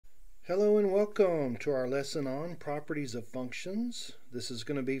Hello and welcome to our lesson on properties of functions. This is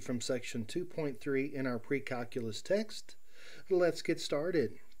going to be from section 2.3 in our Precalculus text. Let's get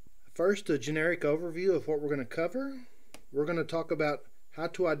started. First, a generic overview of what we're going to cover. We're going to talk about how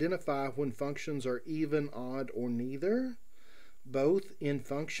to identify when functions are even, odd, or neither, both in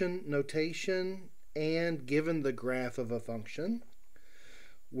function notation and given the graph of a function.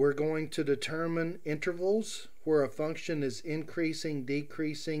 We're going to determine intervals where a function is increasing,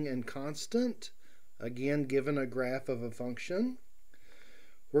 decreasing, and constant, again given a graph of a function.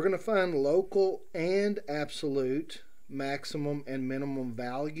 We're going to find local and absolute maximum and minimum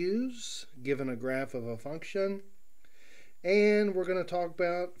values given a graph of a function. And we're going to talk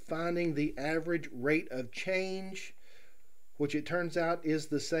about finding the average rate of change, which it turns out is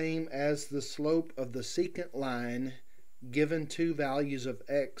the same as the slope of the secant line given two values of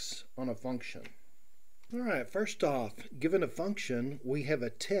x on a function. Alright, first off, given a function, we have a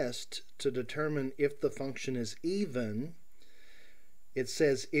test to determine if the function is even. It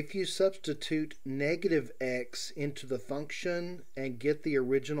says if you substitute negative x into the function and get the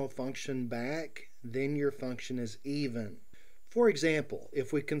original function back, then your function is even. For example,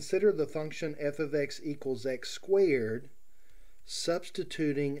 if we consider the function f of x equals x squared,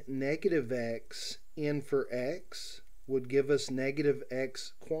 substituting negative x in for x would give us negative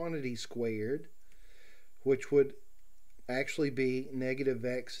x quantity squared, which would actually be negative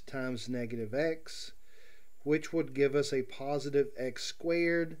x times negative x, which would give us a positive x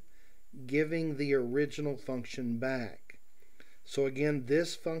squared, giving the original function back. So again,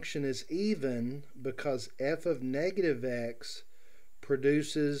 this function is even because f of negative x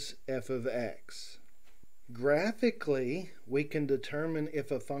produces f of x. Graphically, we can determine if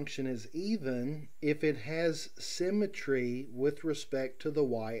a function is even if it has symmetry with respect to the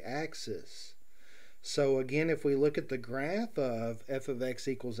y-axis. So again, if we look at the graph of f of x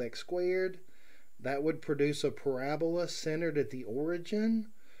equals x squared, that would produce a parabola centered at the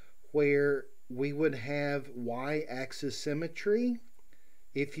origin where we would have y-axis symmetry.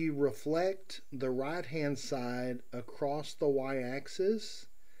 If you reflect the right-hand side across the y-axis,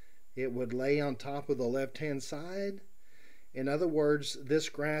 it would lay on top of the left-hand side. In other words, this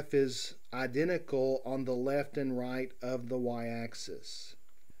graph is identical on the left and right of the y-axis.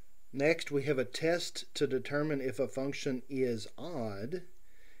 Next, we have a test to determine if a function is odd.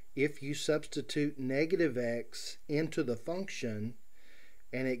 If you substitute negative x into the function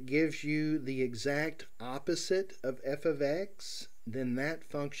and it gives you the exact opposite of f of x, then that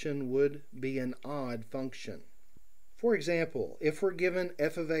function would be an odd function. For example, if we're given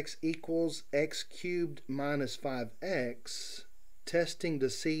f of x equals x cubed minus 5x, testing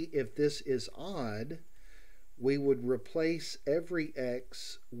to see if this is odd, we would replace every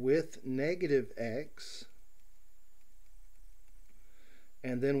x with negative x,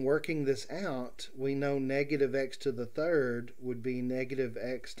 and then working this out, we know negative x to the third would be negative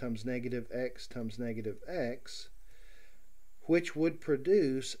x times negative x times negative x, which would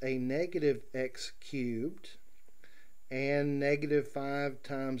produce a negative x cubed, and negative 5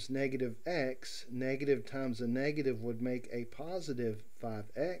 times negative x, negative times a negative would make a positive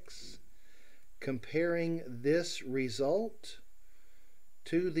 5x. Comparing this result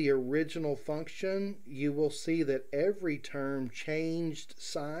to the original function, you will see that every term changed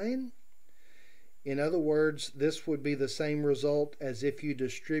sign. In other words, this would be the same result as if you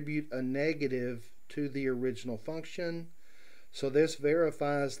distribute a negative to the original function. So this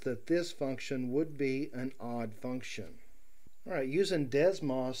verifies that this function would be an odd function. Alright, using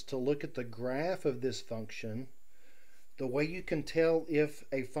Desmos to look at the graph of this function, the way you can tell if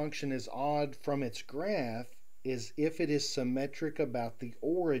a function is odd from its graph is if it is symmetric about the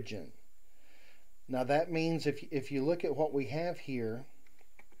origin. Now that means if you look at what we have here,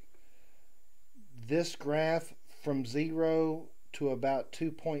 this graph from 0 to about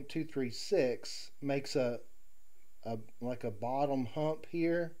 2.236 makes like a bottom hump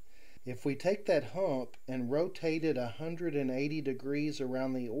here. If we take that hump and rotate it 180 degrees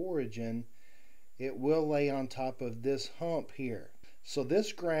around the origin, it will lay on top of this hump here. So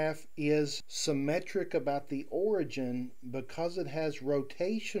this graph is symmetric about the origin because it has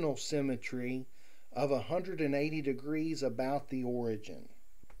rotational symmetry of 180 degrees about the origin.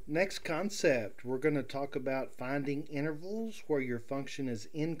 Next concept, we're going to talk about finding intervals where your function is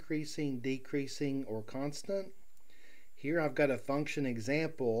increasing, decreasing, or constant. Here I've got a function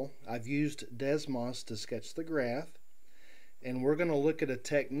example. I've used Desmos to sketch the graph, and we're going to look at a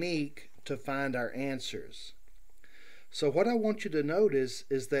technique to find our answers. So what I want you to notice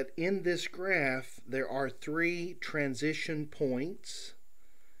is that in this graph there are 3 transition points.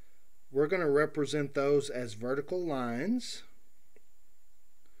 We're going to represent those as vertical lines.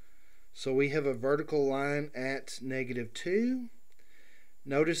 So we have a vertical line at -2.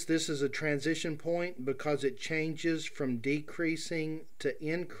 Notice this is a transition point because it changes from decreasing to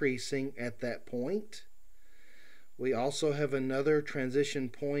increasing at that point. We also have another transition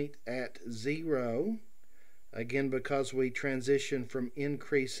point at 0, again because we transition from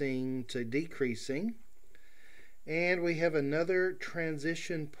increasing to decreasing. And we have another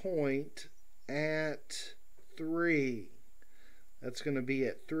transition point at 3. That's going to be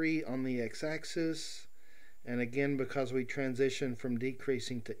at 3 on the x-axis, and again because we transition from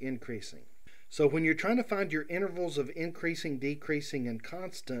decreasing to increasing. So when you're trying to find your intervals of increasing, decreasing, and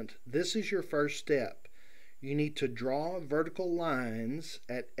constant, this is your first step. You need to draw vertical lines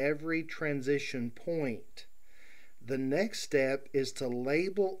at every transition point. The next step is to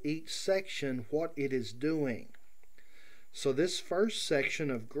label each section what it is doing. So this first section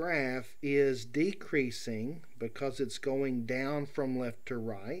of graph is decreasing because it's going down from left to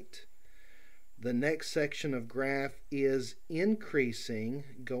right. The next section of graph is increasing,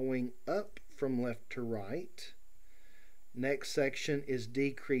 going up from left to right. Next section is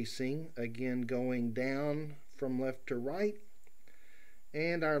decreasing, again going down from left to right.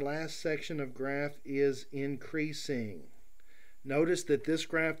 And our last section of graph is increasing. Notice that this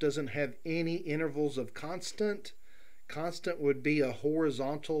graph doesn't have any intervals of constant. Constant would be a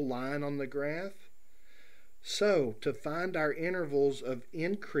horizontal line on the graph. So to find our intervals of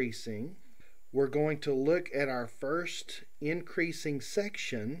increasing, we're going to look at our first increasing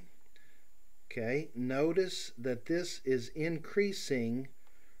section. Okay, notice that this is increasing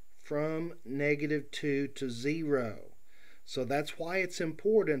from -2 to 0. So that's why it's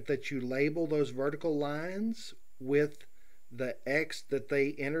important that you label those vertical lines with the x that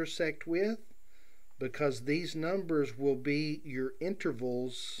they intersect with, because these numbers will be your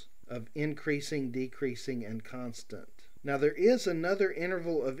intervals of increasing, decreasing, and constant. Now there is another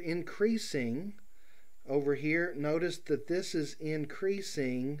interval of increasing over here. Notice that this is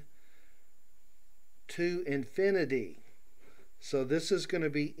increasing to infinity. So this is going to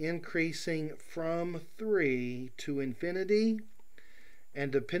be increasing from 3 to infinity.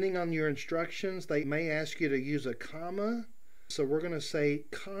 And depending on your instructions, they may ask you to use a comma. So we're going to say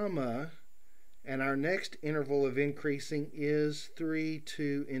comma, and our next interval of increasing is 3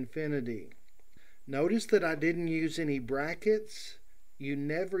 to infinity. Notice that I didn't use any brackets. You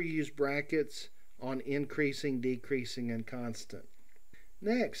never use brackets on increasing, decreasing, and constant.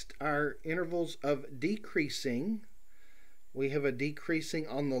 Next, our intervals of decreasing. We have a decreasing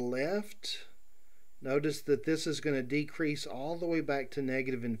on the left. Notice that this is going to decrease all the way back to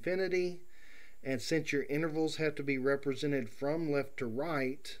 -infinity. And since your intervals have to be represented from left to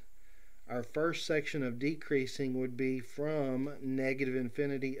right, our first section of decreasing would be from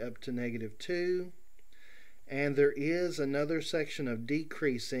 -infinity up to -2. And there is another section of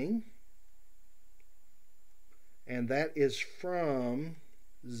decreasing, and that is from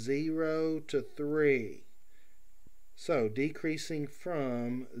 0 to 3. So decreasing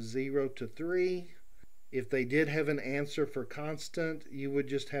from 0 to 3. If they did have an answer for constant, you would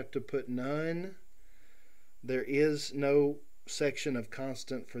just have to put none. There is no section of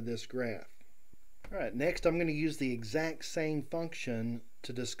constant for this graph. Alright, next I'm going to use the exact same function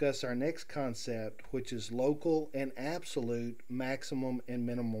to discuss our next concept, which is local and absolute maximum and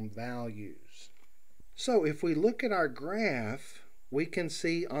minimum values. So if we look at our graph, we can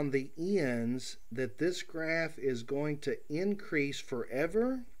see on the ends that this graph is going to increase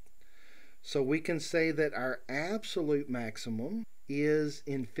forever. So we can say that our absolute maximum is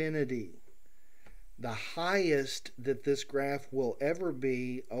infinity. The highest that this graph will ever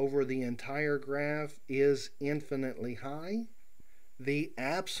be over the entire graph is infinitely high. The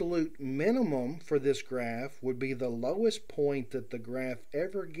absolute minimum for this graph would be the lowest point that the graph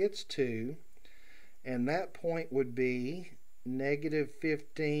ever gets to, and that point would be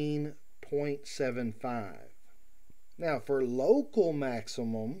 -15.75. Now for local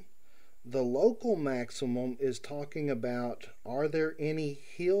maximum, the local maximum is talking about, are there any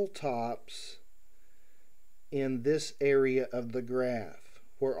hilltops in this area of the graph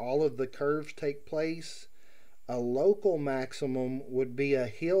where all of the curves take place? A local maximum would be a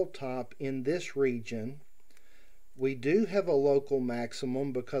hilltop in this region. We do have a local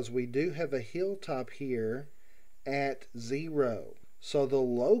maximum because we do have a hilltop here at 0. So the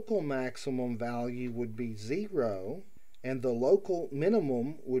local maximum value would be 0, and the local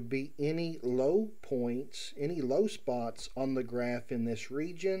minimum would be any low points, any low spots on the graph in this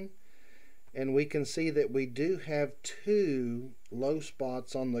region. And we can see that we do have 2 low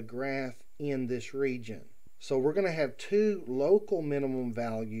spots on the graph in this region. So we're going to have 2 local minimum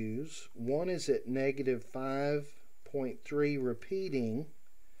values. One is at -5.3 repeating,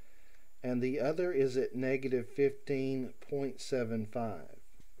 and the other is at negative 15.75.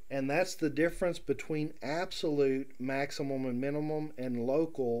 And that's the difference between absolute maximum and minimum and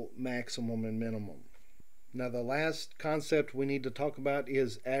local maximum and minimum. Now the last concept we need to talk about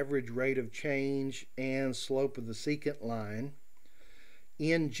is average rate of change and slope of the secant line.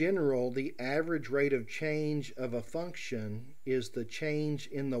 In general, the average rate of change of a function is the change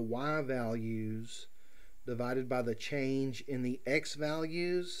in the y values divided by the change in the x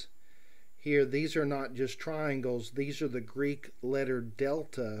values. Here, these are not just triangles, these are the Greek letter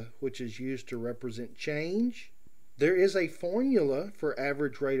delta, which is used to represent change. There is a formula for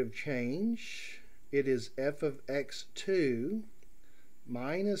average rate of change. It is f of x2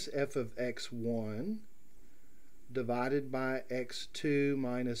 minus f of x1 divided by x2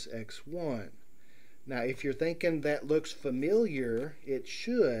 minus x1. Now, if you're thinking that looks familiar, it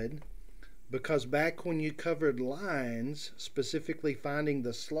should, because back when you covered lines, specifically finding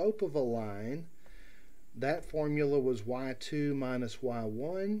the slope of a line, that formula was y2 minus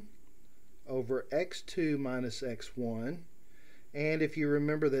y1 over x2 minus x1. And if you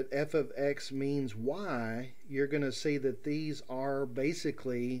remember that f of x means y, you're going to see that these are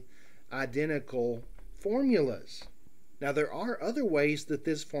basically identical formulas. Now there are other ways that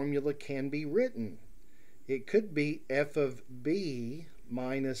this formula can be written. It could be f of b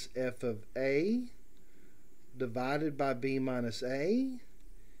minus f of a divided by b minus a.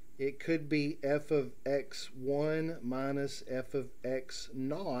 It could be f of x1 minus f of x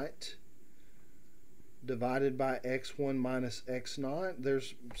naught divided by x1 minus x naught.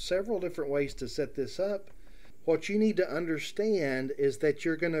 There's several different ways to set this up. What you need to understand is that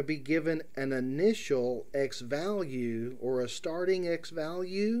you're going to be given an initial x value or a starting x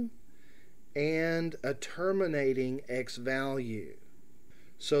value and a terminating x value.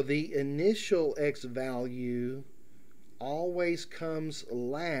 So the initial x value always comes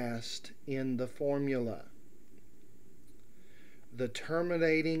last in the formula. The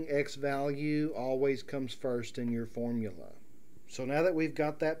terminating x value always comes first in your formula. So now that we've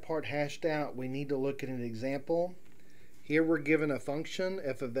got that part hashed out, we need to look at an example. Here we're given a function,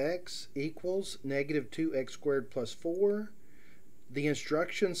 f of x equals negative 2x squared plus 4. The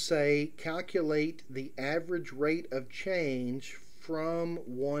instructions say calculate the average rate of change from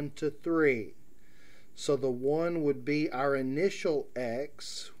 1 to 3. So the 1 would be our initial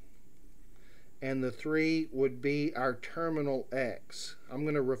x, and the 3 would be our terminal x. I'm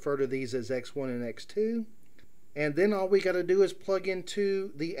going to refer to these as x1 and x2. And then all we got to do is plug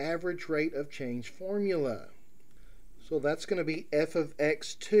into the average rate of change formula. So that's going to be f of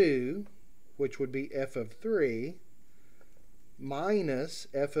x2, which would be f of 3, minus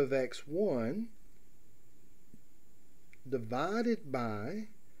f of x1 divided by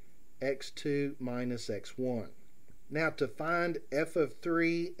x2 minus x1. Now to find f of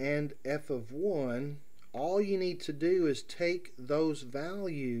 3 and f of 1, all you need to do is take those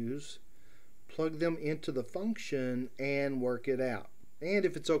values, plug them into the function, and work it out. And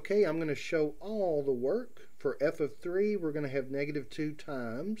if it's okay, I'm going to show all the work. For f of 3, we're going to have negative 2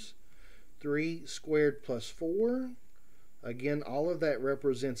 times 3 squared plus 4. Again, all of that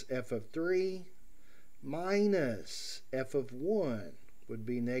represents f of 3, minus f of 1 would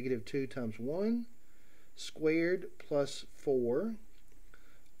be negative 2 times 1 squared plus 4,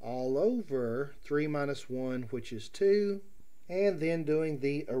 all over 3 minus 1, which is 2. And then doing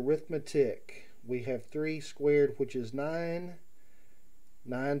the arithmetic, we have 3 squared, which is 9.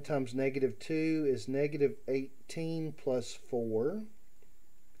 9 times negative 2 is negative 18 plus 4,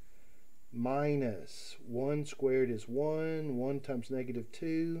 minus 1 squared is 1. 1 times negative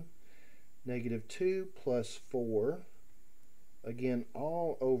 2, negative 2 plus 4, again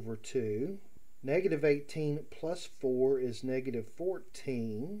all over 2. Negative 18 plus 4 is negative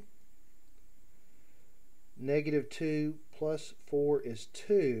 14. Negative 2 plus 4 is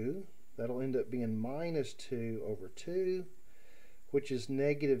 2. That'll end up being minus 2 over 2, which is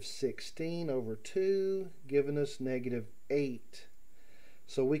negative 16 over 2, giving us negative 8.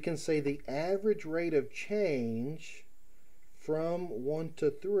 So we can say the average rate of change from 1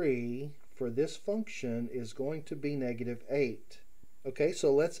 to 3 for this function is going to be negative 8. Okay,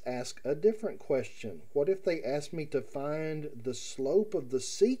 so let's ask a different question. What if they asked me to find the slope of the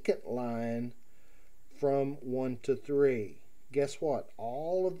secant line from 1 to 3? Guess what?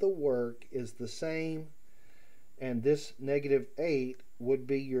 All of the work is the same, and this negative 8 would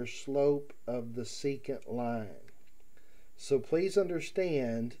be your slope of the secant line. So please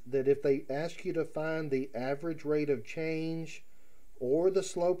understand that if they ask you to find the average rate of change or the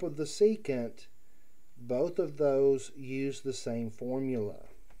slope of the secant, both of those use the same formula.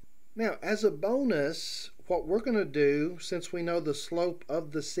 Now, as a bonus, what we're going to do, since we know the slope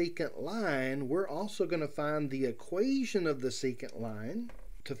of the secant line, we're also going to find the equation of the secant line.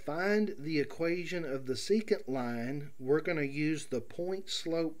 To find the equation of the secant line, we're going to use the point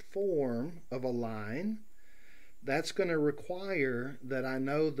slope form of a line. That's going to require that I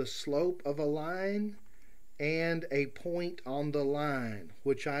know the slope of a line and a point on the line,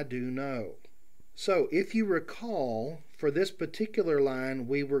 which I do know. So if you recall, for this particular line,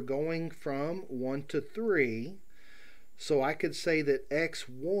 we were going from 1 to 3. So I could say that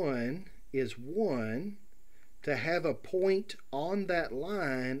x1 is 1. To have a point on that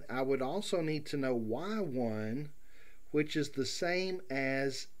line, I would also need to know y1, which is the same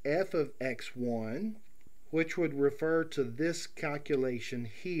as f of x1, which would refer to this calculation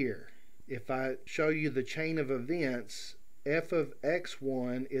here. If I show you the chain of events, f of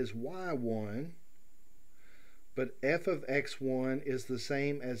x1 is y1, but f of x1 is the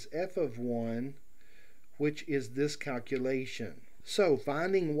same as f of 1, which is this calculation. So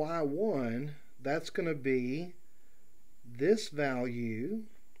finding y1, that's going to be this value,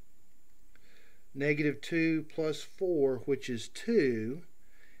 negative 2 plus 4, which is 2.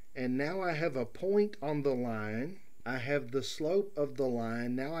 And now I have a point on the line. I have the slope of the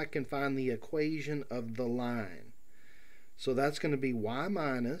line. Now I can find the equation of the line. So that's going to be y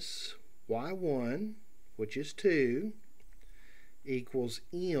minus y1, which is 2, equals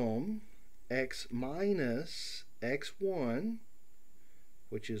m x minus x1,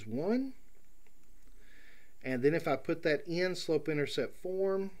 which is 1. And then if I put that in slope-intercept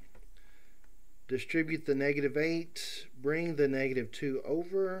form, distribute the negative 8, bring the negative 2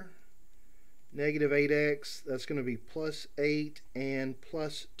 over, negative 8x, that's going to be plus 8 and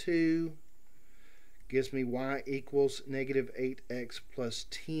plus 2, gives me y equals negative 8x plus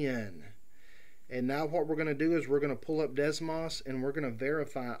 10. And now what we're going to do is we're going to pull up Desmos and we're going to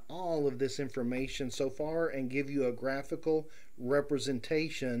verify all of this information so far and give you a graphical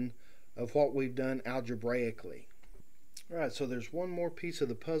representation of what we've done algebraically. Alright, so there's one more piece of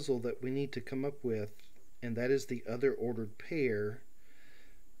the puzzle that we need to come up with, and that is the other ordered pair.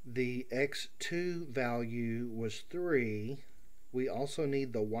 The x2 value was 3. We also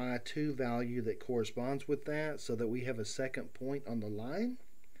need the y2 value that corresponds with that so that we have a second point on the line.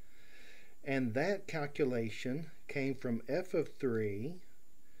 And that calculation came from f of 3,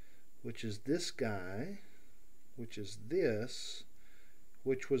 which is this guy, which is this,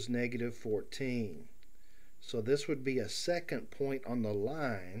 which was negative 14. So this would be a second point on the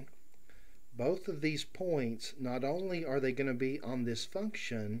line. Both of these points, not only are they going to be on this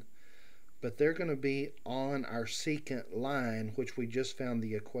function, but they're going to be on our secant line, which we just found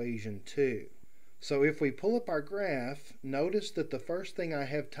the equation to. So if we pull up our graph, notice that the first thing I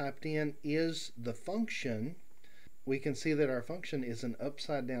have typed in is the function. We can see that our function is an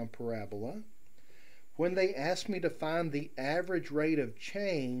upside down parabola. When they ask me to find the average rate of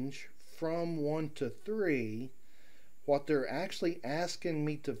change from 1 to 3, what they're actually asking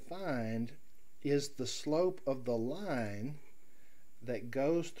me to find is the slope of the line that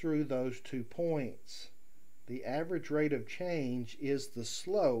goes through those 2 points. The average rate of change is the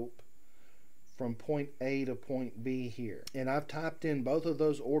slope from point A to point B here. And I've typed in both of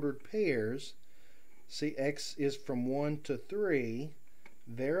those ordered pairs. See, x is from 1 to 3,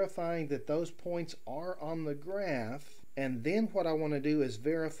 verifying that those points are on the graph. And then what I want to do is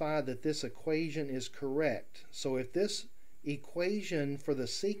verify that this equation is correct. So if this equation for the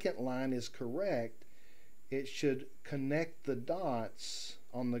secant line is correct, it should connect the dots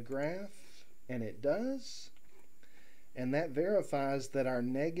on the graph, and it does. And that verifies that our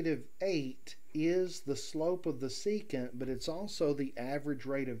negative 8 is the slope of the secant, but it's also the average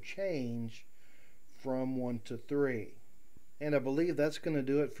rate of change from 1 to 3. And I believe that's going to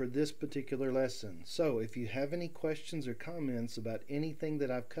do it for this particular lesson. So if you have any questions or comments about anything that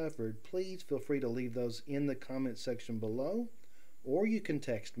I've covered, please feel free to leave those in the comment section below, or you can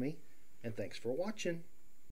text me. And thanks for watching.